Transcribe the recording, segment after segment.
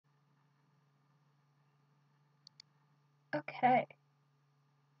Okay.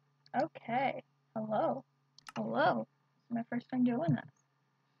 Okay. Hello. Hello. It's my first time doing this.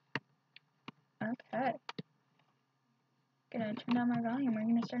 Okay. Gonna turn down my volume. We're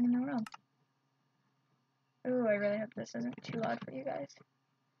gonna start a new room. Ooh, I really hope this isn't too loud for you guys.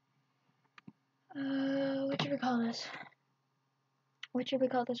 What should we call this? What should we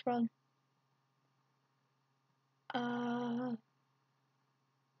call this world? I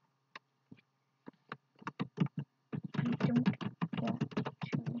don't want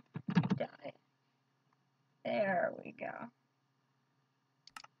to die. There we go.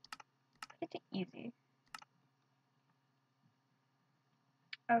 It's easy.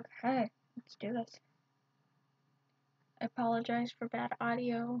 Okay, let's do this. I apologize for bad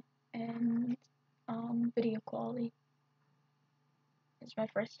audio and video quality. It's my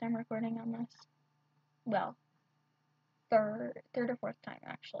first time recording on this. Well, third or fourth time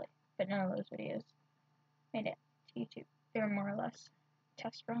actually, but none of those videos made it to YouTube. They were more or less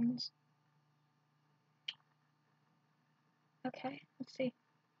test runs. Okay, let's see.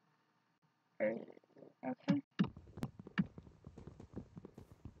 Okay.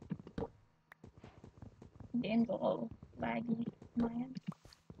 Game's a little laggy on my end.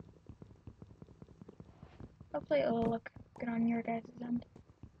 Hopefully it'll look good on your guys' end.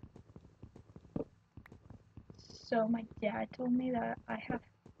 So my dad told me that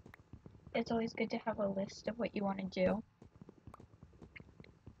it's always good to have a list of what you want to do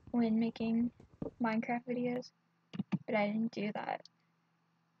when making Minecraft videos, but I didn't do that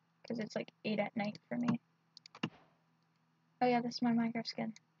because it's like 8 at night for me. Oh yeah, this is my Minecraft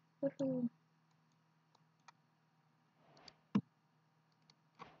skin. Woohoo!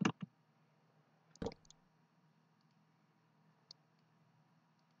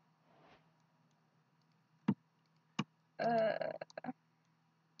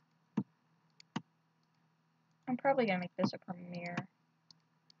 I'm probably gonna make this a premiere.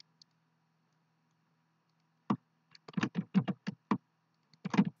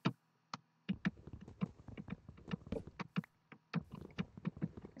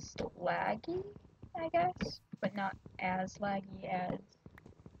 It's laggy, I guess, but not as laggy as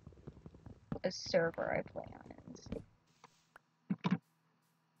a server I play on is.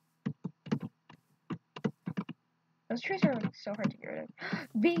 Those trees are like so hard to get rid of.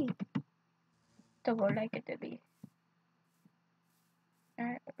 B! The word I get to be.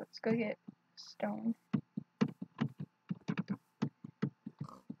 Alright, let's go get stone.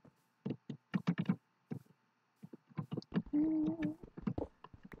 Am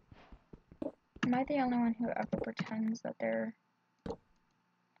I the only one who ever pretends that they're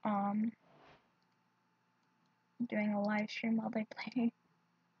doing a live stream while they play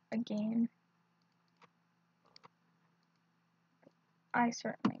a game? I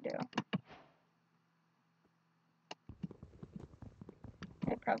certainly do.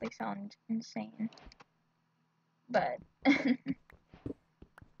 I probably sound insane. But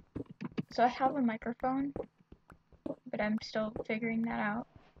so I have a microphone, but I'm still figuring that out.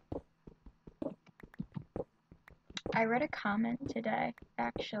 I read a comment today,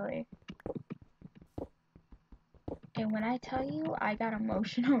 actually. And when I tell you I got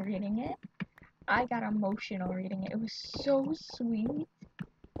emotional reading it, It was so sweet.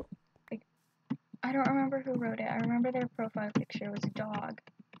 Like, I don't remember who wrote it. I remember their profile picture was a dog.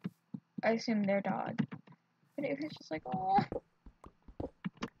 I assume their dog. But it was just like, oh,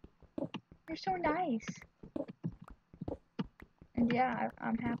 you're so nice. And yeah,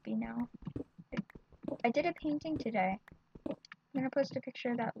 I'm happy now. I did a painting today. I'm gonna post a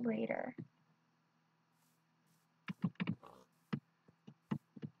picture of that later.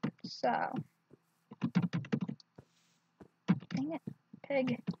 So, dang it,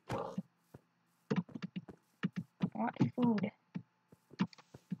 pig. I want food.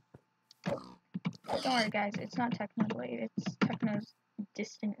 Don't worry guys, it's not Technoblade, it's Techno's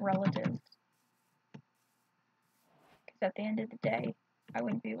distant relative. Because at the end of the day, I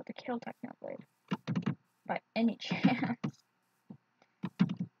wouldn't be able to kill Technoblade. By any chance.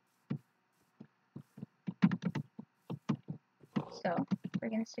 So, we're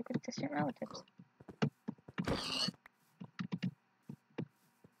gonna stick with distant relatives.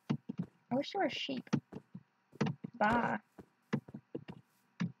 I wish there were sheep. Bah.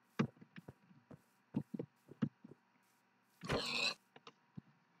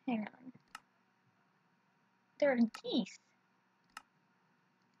 Hang on. There are geese.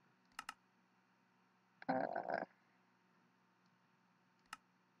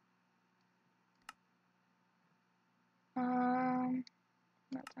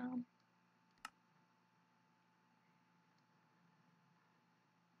 Not down.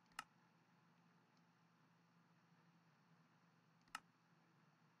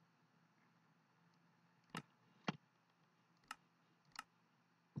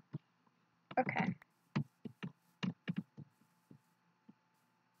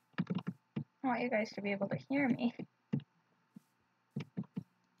 want you guys to be able to hear me.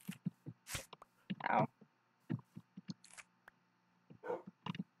 Ow.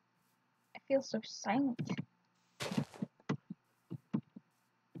 I feel so silent.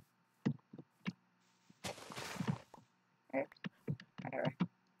 Oops. Whatever.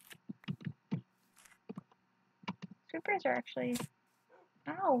 Sweepers are actually,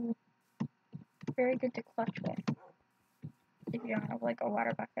 ow, very good to clutch with. If you don't have like a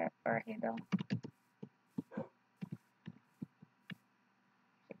water bucket or a hay bale. There's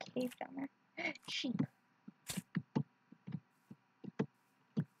a cave down there. Sheep.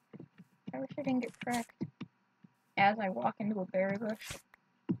 I wish I didn't get cracked as I walk into a berry bush.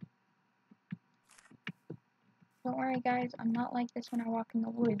 Don't worry guys, I'm not like this when I walk in the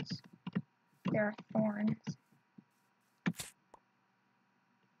woods. There are thorns.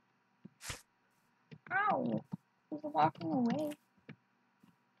 Ow! He's walking away.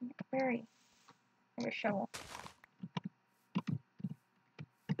 Berry. I have a shovel.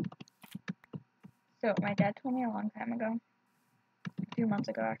 So, my dad told me a long time ago, a few months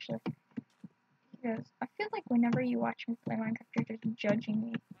ago actually, he goes, I feel like whenever you watch me play Minecraft, you're just judging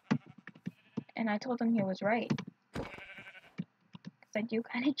me. And I told him he was right. Because I do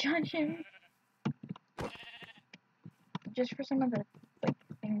kind of judge him. Just for some of the like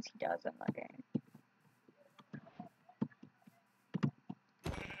things he does in the game.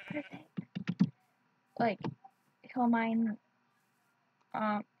 What is it? Like, he'll mine,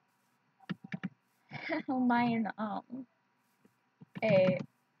 he'll mine,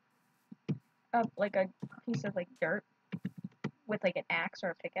 like a piece of like dirt with like an axe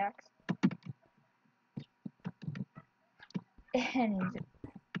or a pickaxe. And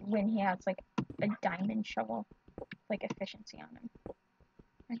when he has like a diamond shovel, like efficiency on him.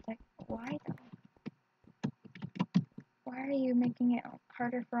 It's like, why though? Why are you making it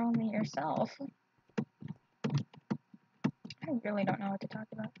harder for only yourself? I really don't know what to talk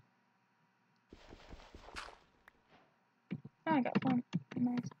about. Oh, I got one.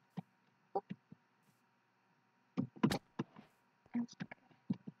 Nice. Oop. That's not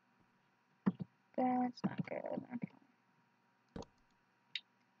good. That's not good. Okay.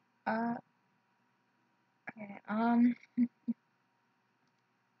 Okay, I'm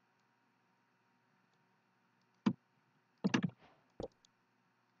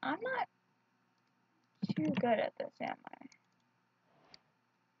not too good at this, am I?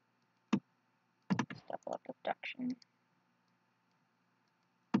 Step up abduction.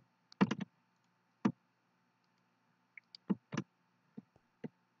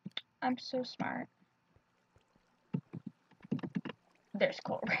 I'm so smart. There's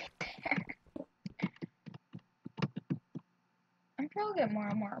coal right there. I'm sure I'll get more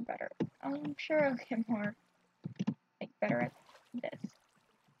and more better. I'm sure I'll get more, like, better at this.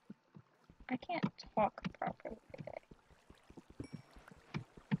 I can't talk properly today.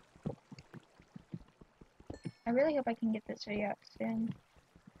 I really hope I can get this video up soon.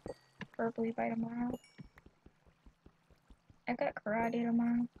 Preferably by tomorrow. I've got karate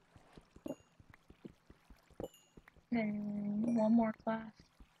tomorrow. Then one more class.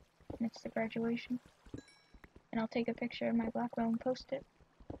 And it's the graduation. And I'll take a picture of my black belt and post it.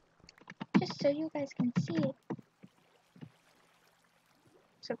 Just so you guys can see it.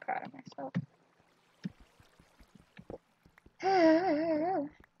 So proud of myself.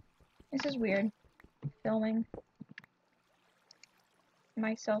 This is weird. Filming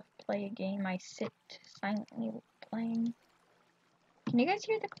myself play a game I sit silently playing. Can you guys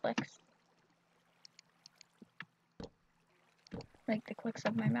hear the clicks? Like the clicks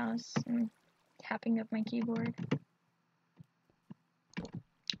of my mouse and tapping of my keyboard.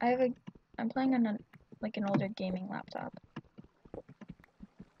 I'm playing on an older gaming laptop.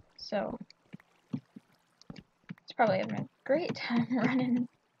 So it's probably having a great time running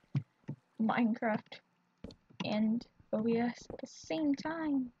Minecraft and OBS at the same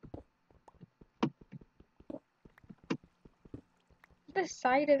time. The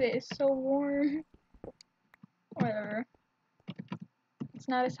side of it is so warm. Whatever. It's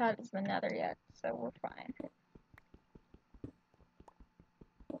not as hot as the nether yet, so we're fine.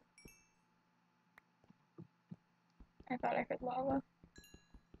 I thought I heard lava.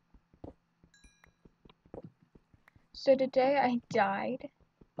 So today I died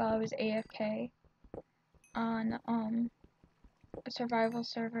while I was AFK on a survival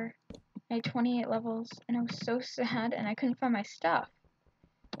server. I had 28 levels and I was so sad and I couldn't find my stuff.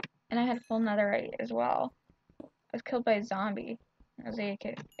 And I had full netherite as well. I was killed by a zombie. I was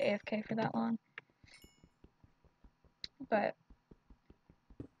AFK for that long. But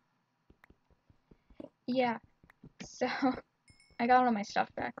yeah, so I got all my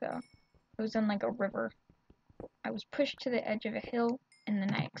stuff back though. It was in like a river. I was pushed to the edge of a hill and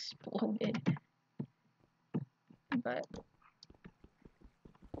then I exploded. But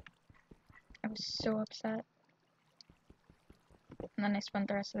I was so upset. And then I spent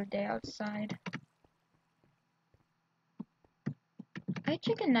the rest of the day outside. I had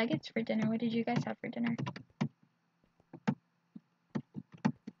chicken nuggets for dinner. What did you guys have for dinner?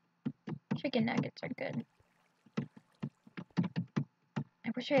 Chicken nuggets are good.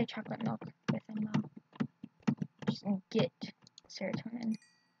 I wish I had chocolate milk with them though. Just get serotonin.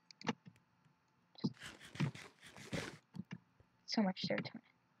 Just so much serotonin.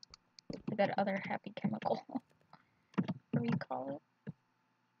 Or that other happy chemical. What do you call it?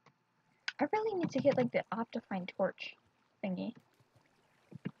 I really need to get like the Optifine torch thingy.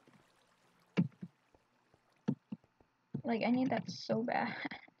 Like, I need that so bad.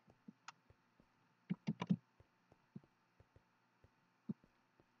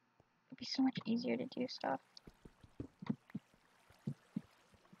 It'd be so much easier to do stuff.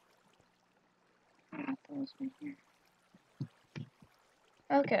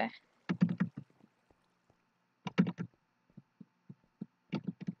 Okay.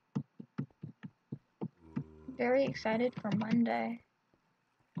 Very excited for Monday.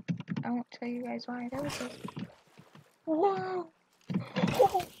 I won't tell you guys why. That was just... Whoa!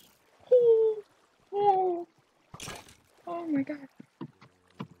 Oh, oh, oh. Oh my god.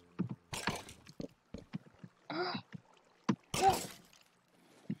 Oh, oh.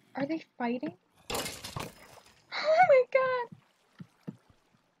 Are they fighting? Oh my god.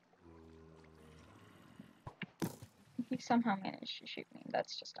 He somehow managed to shoot me.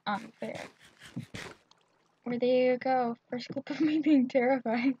 That's just unfair. Where there you go. First clip of me being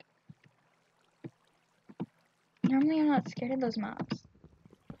terrified. Normally I'm not scared of those mobs.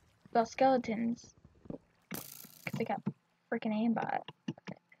 Well, skeletons. Because they got freaking aimbot.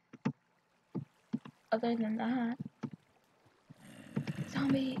 Other than that.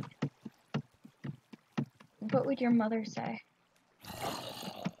 Zombie. What would your mother say?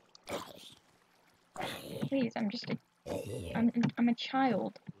 Please, I'm just a... I'm a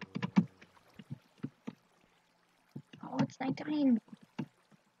child. Oh, it's nighttime.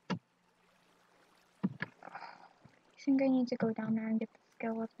 I think I need to go down there and get the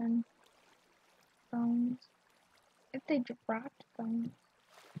skeleton bones. If they dropped them.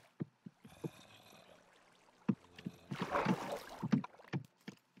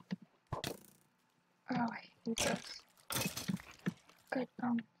 Oh, I hate this. Good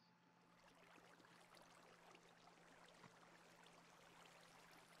bones.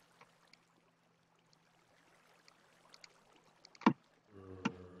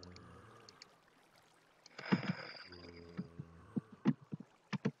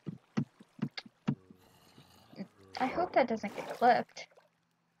 I hope that doesn't get clipped.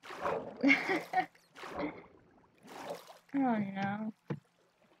 Oh no.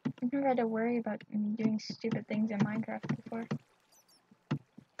 I've never had to worry about doing stupid things in Minecraft before.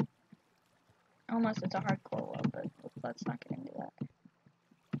 Unless it's a hardcore world, but let's not get into that.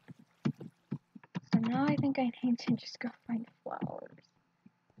 So now I think I need to just go find flowers.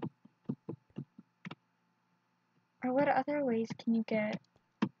 Or what other ways can you get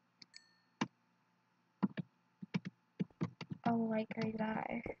a lighter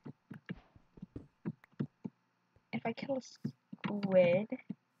dye? If I kill a squid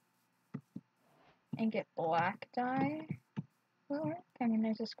and get black dye, well, I mean,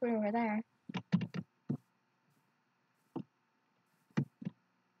 there's a squid over there.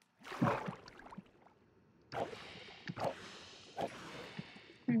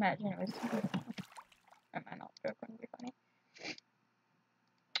 Imagine it was. I might not joke, wouldn't be funny.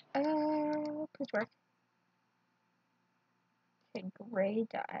 Please work. Okay, gray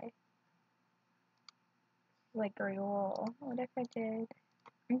dye. Like gray wool. What if I did?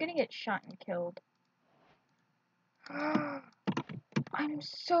 I'm gonna get shot and killed. I'm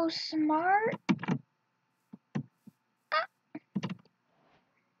so smart. Ah.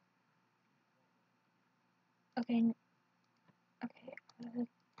 Okay. Okay.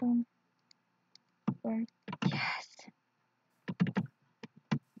 Boom. Boom. Yes.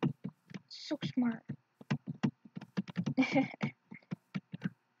 So smart.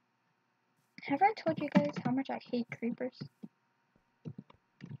 Have I told you guys how much I hate creepers?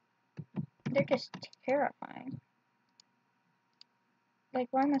 They're just terrifying. Like,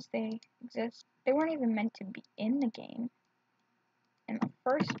 why must they exist? They weren't even meant to be in the game in the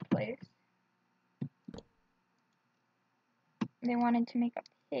first place. They wanted to make a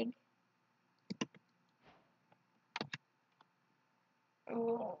pig.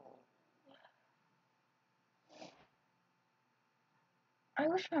 Oh. I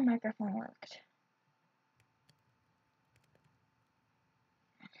wish my microphone worked.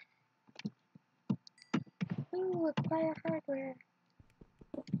 Ooh, acquire hardware.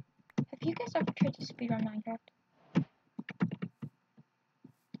 Have you guys ever tried to speedrun Minecraft?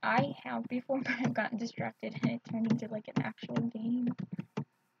 I have before, but I've gotten distracted and it turned into like an actual game.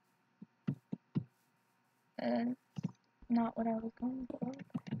 Not what I was going for.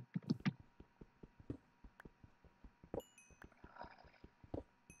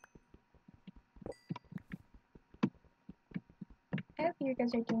 I hope you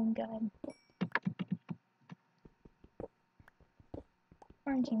guys are doing good.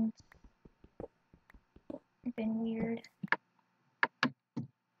 Quarantine's been weird.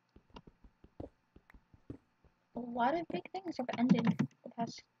 A lot of big things have ended the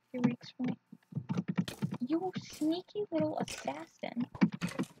past few weeks for me. You sneaky little assassin.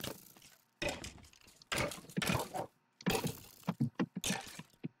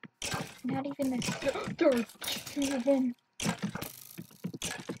 Not even this. There are two of them.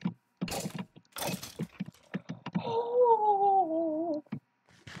 Oh.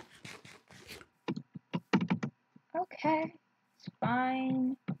 Okay. It's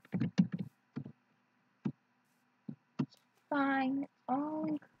fine. It's fine. It's all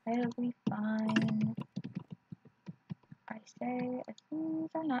incredibly fine. I say things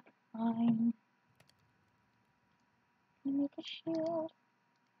are not fine. Can you make a shield?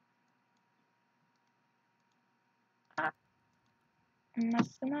 Ah.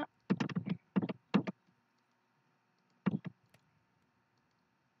 Mess them up.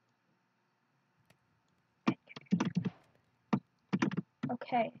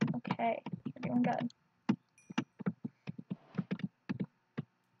 Okay, okay. You're doing good.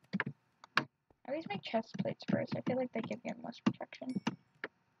 I always make chest plates first. I feel like they give you less protection.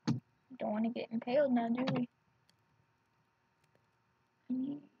 Don't want to get impaled now, do we? I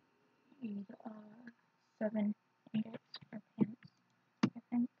need 7 ingots for pants, I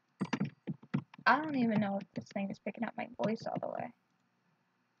think. I don't even know if this thing is picking up my voice all the way.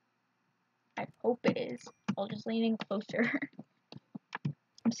 I hope it is. I'll just lean in closer.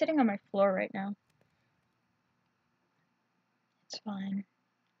 I'm sitting on my floor right now. It's fine.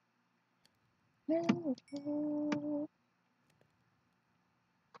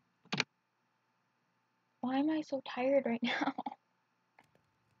 Why am I so tired right now?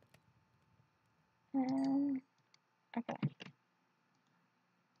 Okay.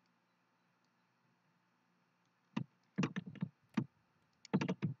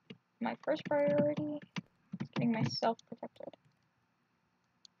 My first priority is getting myself protected.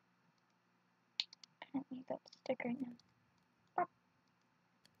 I don't need that stick right now. Pop.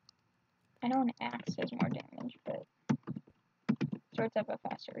 I know an axe does more damage, but swords have a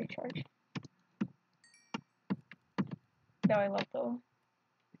faster recharge. Though I love those.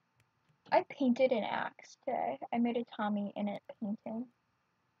 I painted an axe today. I made a Tommy in it painting.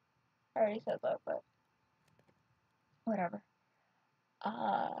 I already said that, but whatever.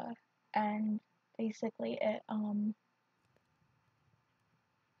 And basically it,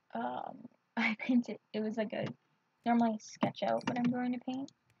 I painted, it was like a, normally I sketch out what I'm going to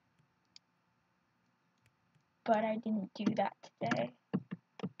paint, but I didn't do that today.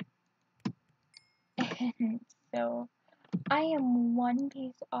 And so, I am one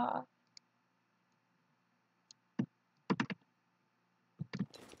piece off.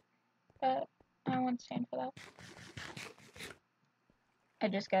 But I won't stand for that. I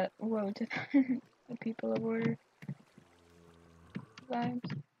just got loads of the people of order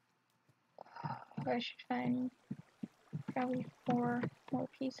vibes. I should find probably 4 more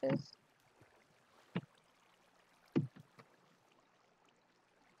pieces.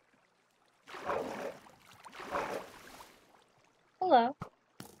 Hello.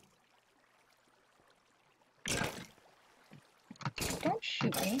 Don't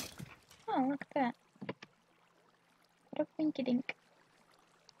shoot me. Oh, look at that. What a winky dink.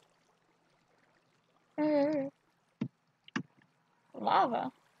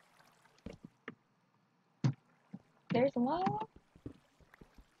 Lava. There's lava?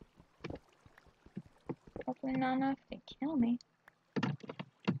 Hopefully not enough to kill me.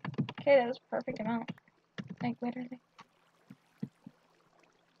 Okay, that was a perfect amount. Like, literally.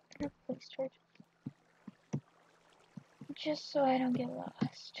 Please, torches. Just so I don't get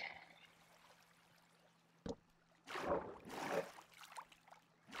lost.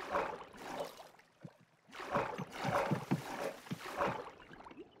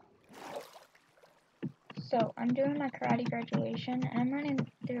 So, I'm doing my karate graduation, and I'm running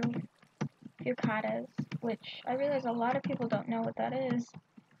through few katas, which I realize a lot of people don't know what that is.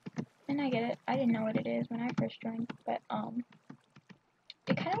 And I get it. I didn't know what it is when I first joined, but,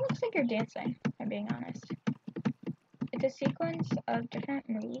 like you're dancing, if I'm being honest. It's a sequence of different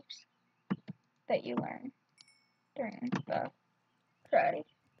moves that you learn during the karate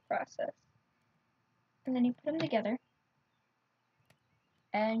process. And then you put them together,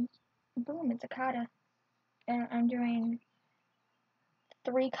 and boom, it's a kata. And I'm doing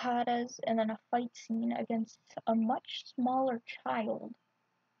 3 katas and then a fight scene against a much smaller child.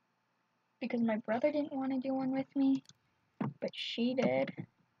 Because my brother didn't want to do one with me, but she did.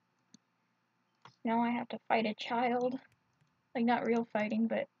 Now I have to fight a child. Like, not real fighting,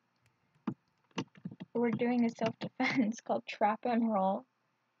 but we're doing a self-defense called trap and roll,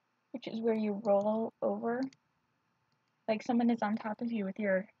 which is where you roll over. Like, someone is on top of you with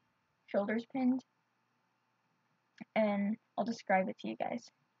your shoulders pinned. And I'll describe it to you guys,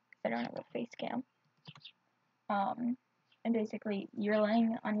 because I don't have a face cam. And basically, you're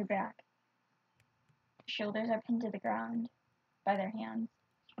laying on your back. Shoulders are pinned to the ground by their hands.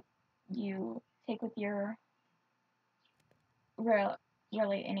 You take with your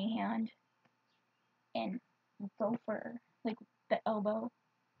really any hand and go for like the elbow,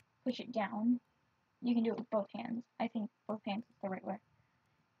 push it down. You can do it with both hands. I think both hands is the right way.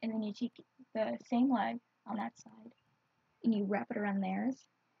 And then you take the same leg on that side and you wrap it around theirs.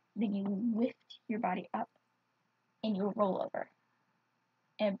 Then you lift your body up and you roll over.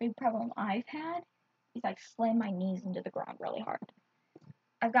 And a big problem I've had is I slam my knees into the ground really hard.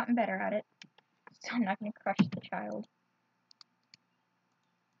 I've gotten better at it, so I'm not going to crush the child.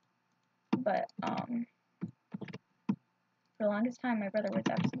 But, for the longest time, my brother was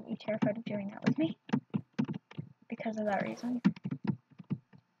absolutely terrified of doing that with me, because of that reason.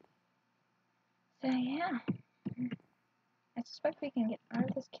 So, yeah. I suspect we can get out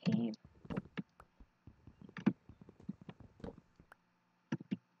of this cave.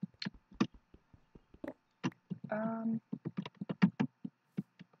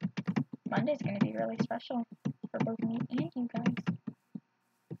 Monday's going to be really special for both me and you guys.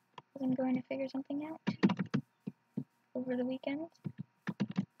 Because I'm going to figure something out over the weekend.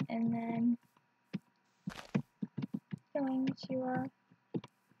 And then going to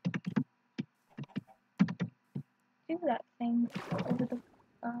do that thing over the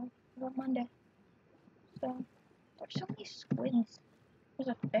over Monday. So there's so many squids. There's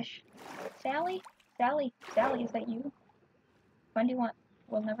a fish. Sally, is that you? Bundy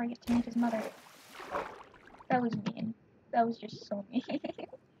will never get to meet his mother. That was mean. That was just so mean.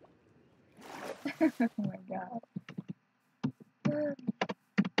 Oh my god.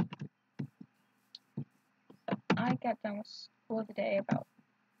 I got done with school today about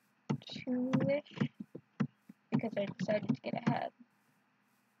 2-ish because I decided to get ahead.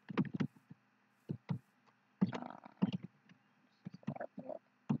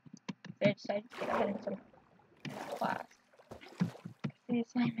 I decided to get ahead in some class. The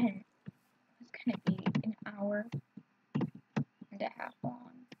assignment was going to be an hour and a half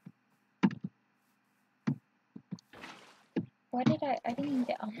long. Why did I didn't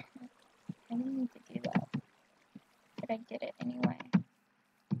get on. I didn't need to do that. But I did it anyway.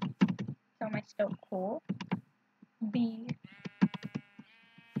 So am I still cool? B.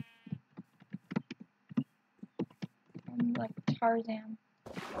 I'm like Tarzan.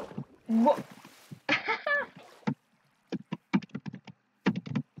 Whoa!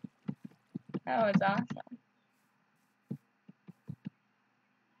 That was awesome.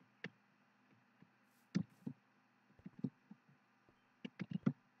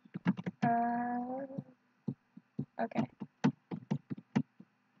 Okay.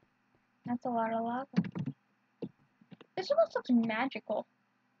 That's a lot of lava. This almost looks magical.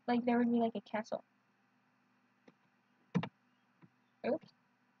 Like there would be like a castle. Oops.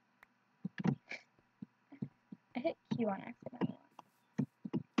 I hit Q on accident.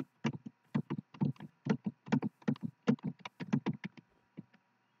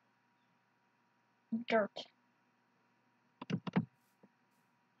 Dirt.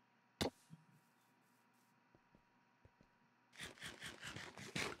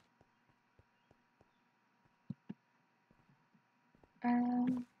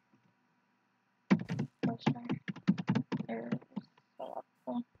 Let's try. There's a lot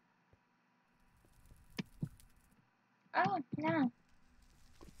of. Oh, no.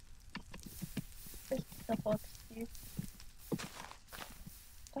 This is a full excuse.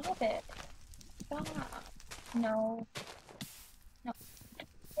 Stop it. Stop. No. No. Don't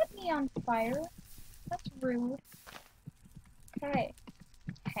set me on fire. That's rude. Okay.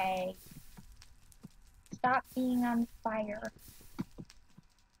 Hey. Stop being on fire.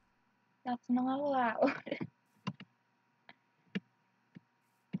 That's not allowed.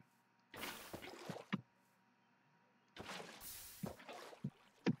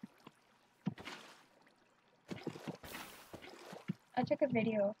 I took a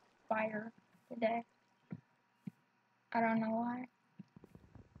video of fire today. I don't know why.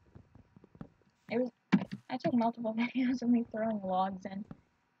 I took multiple videos of me throwing logs in.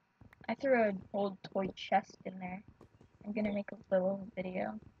 I threw an old toy chest in there. I'm gonna make a little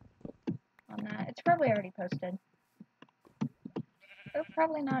video on that. It's probably already posted. Or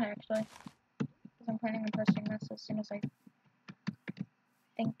probably not, actually. Because I'm planning on posting this as soon as I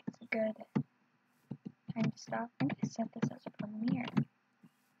think it's a good time to stop. I'm gonna set this as a premiere.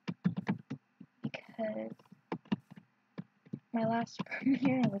 Because my last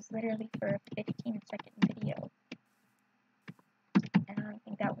premiere was literally for a 15-second video. And I don't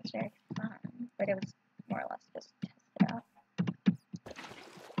think that was very fun. But it was more or less just to test it out.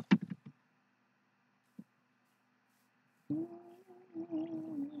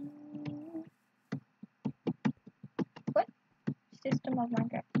 What system of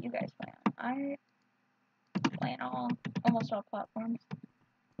Minecraft do you guys play on? I play on almost all platforms.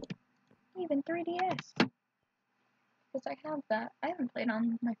 Even 3DS. Because I have that. I haven't played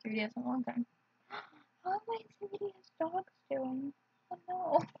on my 3DS in a long time. How are my 3DS dogs doing? Oh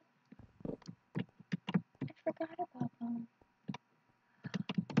no. I forgot about them.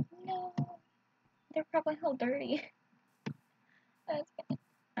 No. They're probably all dirty. That's good.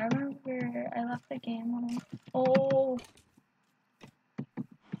 I remember I left the game when oh!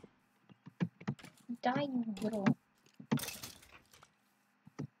 Die, you little...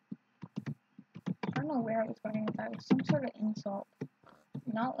 I don't know where I was going with that. It was some sort of insult.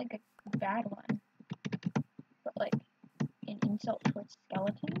 Not like a bad one. But like, an insult towards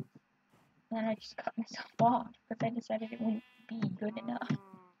skeletons. And then I just cut myself off. Because I decided it wouldn't be good enough.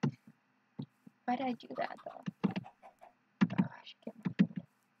 Why did I do that, though? Oh, I should get my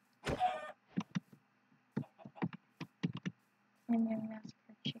food. I'm gonna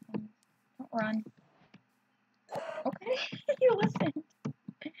massacre chickens. Don't run. Okay, you listened.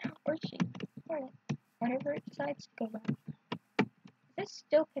 Or sheep. Alright. Whenever it decides to go back. Is this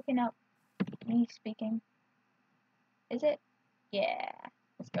still picking up me speaking? Is it? Yeah.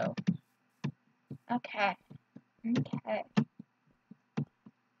 Let's go. Okay. Okay.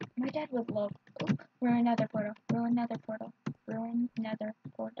 My dad would love... Ooh, ruin nether portal. Ruin nether portal. Ruin nether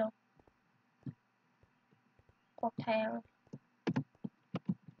portal. Portal.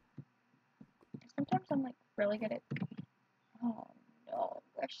 Sometimes I'm like really good at... Oh no,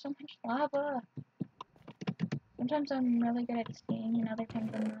 there's so much lava. Sometimes I'm really good at skiing and other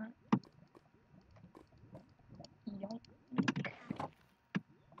times I'm not. Yoink.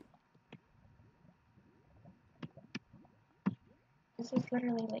 This is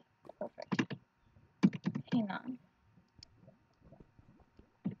literally like perfect. Hang on.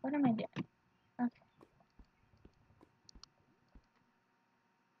 What am I doing? Okay.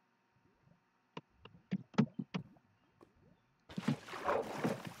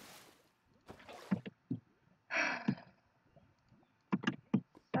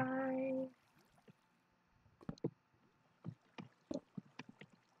 Sorry.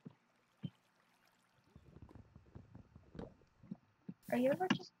 Are you ever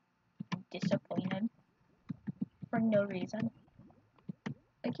just disappointed for no reason?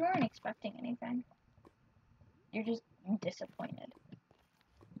 Like you weren't expecting anything. You're just disappointed.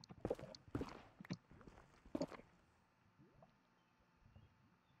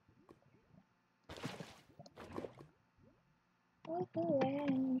 Woohoo,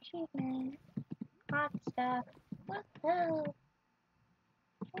 an achievement. Hot stuff. Woohoo!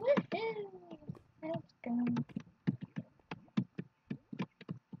 Woohoo! Let's go.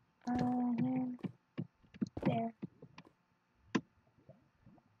 There.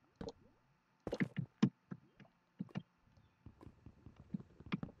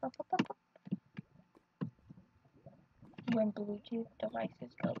 Pop, pop, pop, pop. When Bluetooth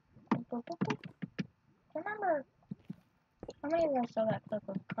devices go. Pop, pop, pop, pop. Remember, how many of us saw that clip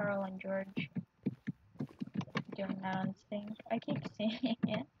of Carl and George doing that on sync? I keep seeing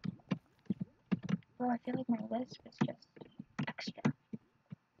it. Bro, I feel like my list was just extra.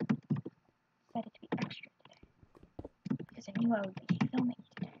 Decided to be extra today. Because I knew I would be filming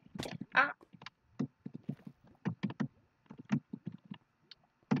today. Ah!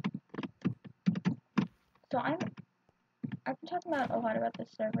 So I've been talking about a lot about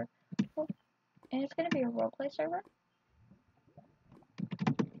this server. And it's gonna be a roleplay server.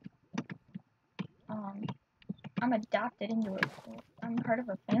 I'm adopted into it. I'm part of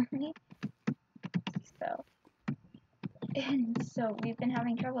a family. So we've been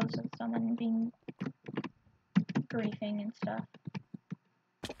having troubles with someone being griefing and stuff.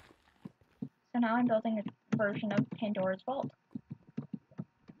 So now I'm building a version of Pandora's Vault.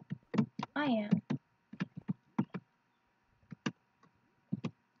 I am.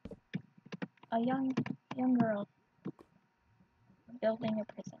 young girl building a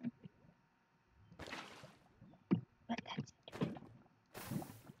prison. But that's it.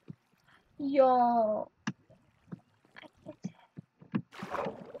 Yo!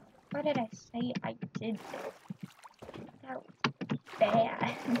 What did I say? I did this. That was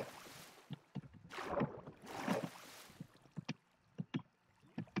bad.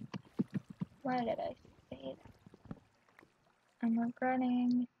 Why did I say that? I'm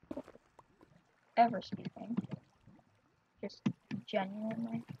regretting ever speaking. Just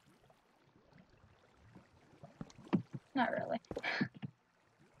genuinely. Not really.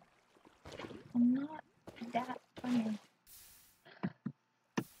 I'm not that funny.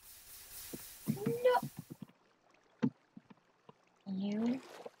 No! You?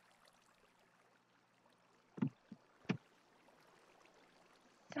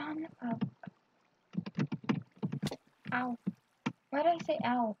 Son of... Ow. Why did I say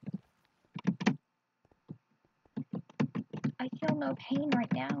ow? I feel no pain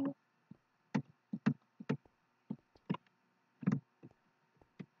right now.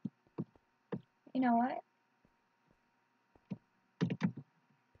 You know what?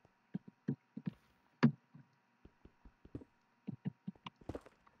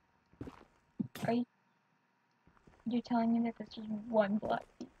 Are you telling me that this is one black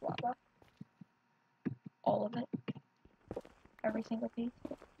piece of lava? All of it? Every single piece?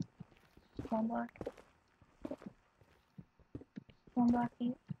 Just one black? One black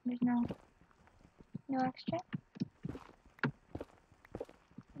piece? There's no extra?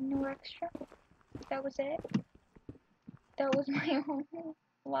 No extra? That was it? That was my own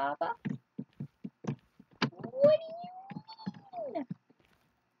lava? What do you mean?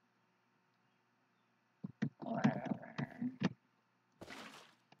 Whatever.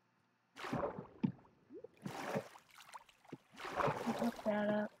 Look that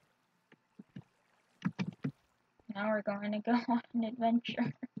up. Now we're going to go on an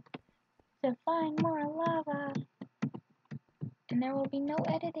adventure to find more lava. And there will be no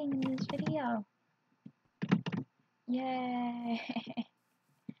editing in this video. Yay!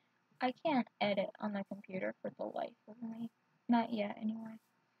 I can't edit on the computer for the life of me. Not yet, anyway.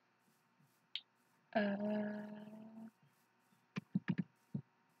 A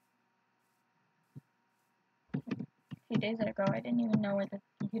few days ago, I didn't even know where the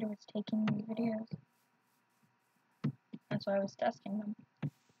computer was taking these videos. That's why I was testing them.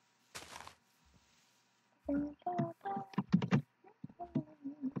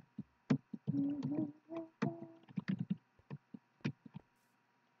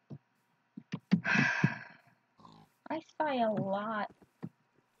 I sigh a lot.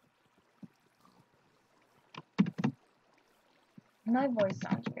 My voice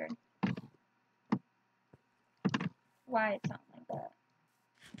sounds weird. Why it sounds like that?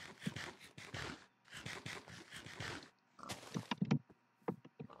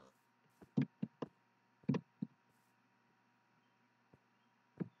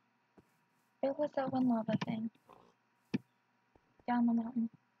 There was that one lava thing. Down the mountain.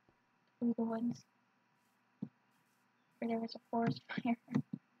 Through the woods. Where there was a forest fire.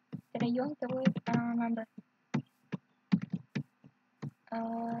 Did I yoink the wood? I don't remember.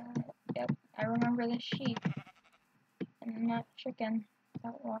 Yep. I remember the sheep. And that chicken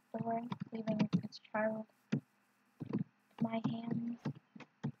that walked away, leaving its child in my hands.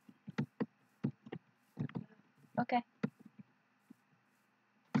 Okay.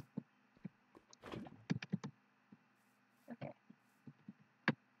 Okay.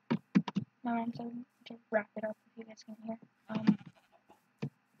 Now I'm to wrap it up if you guys can hear.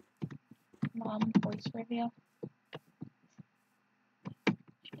 Mom voice reveal.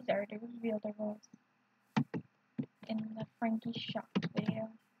 She's already revealed her voice in the Frankie shocked video,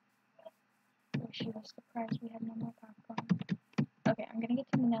 where she was surprised we had no more popcorn. Okay, I'm gonna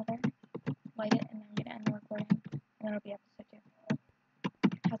get to the nether, light it, and then I'm gonna end the recording, and then it'll be episode 2.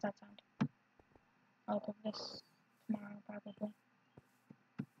 How's that sound? I'll do this tomorrow, probably.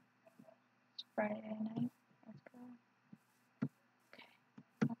 It's Friday night. Let's go.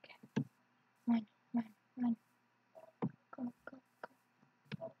 Okay. Run. Go.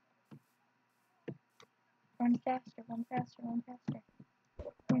 Run faster. Run,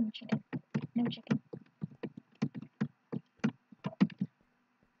 chicken. No chicken.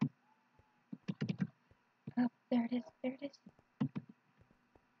 Oh, there it is.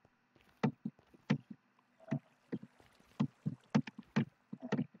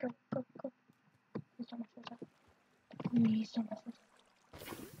 Okay, go. Please don't mess this up.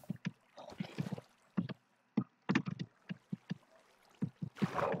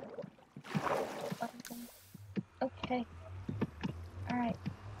 Okay. Alright.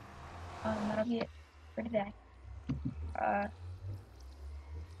 that'll be it for today. Uh,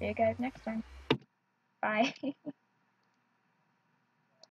 see you guys next time. Bye.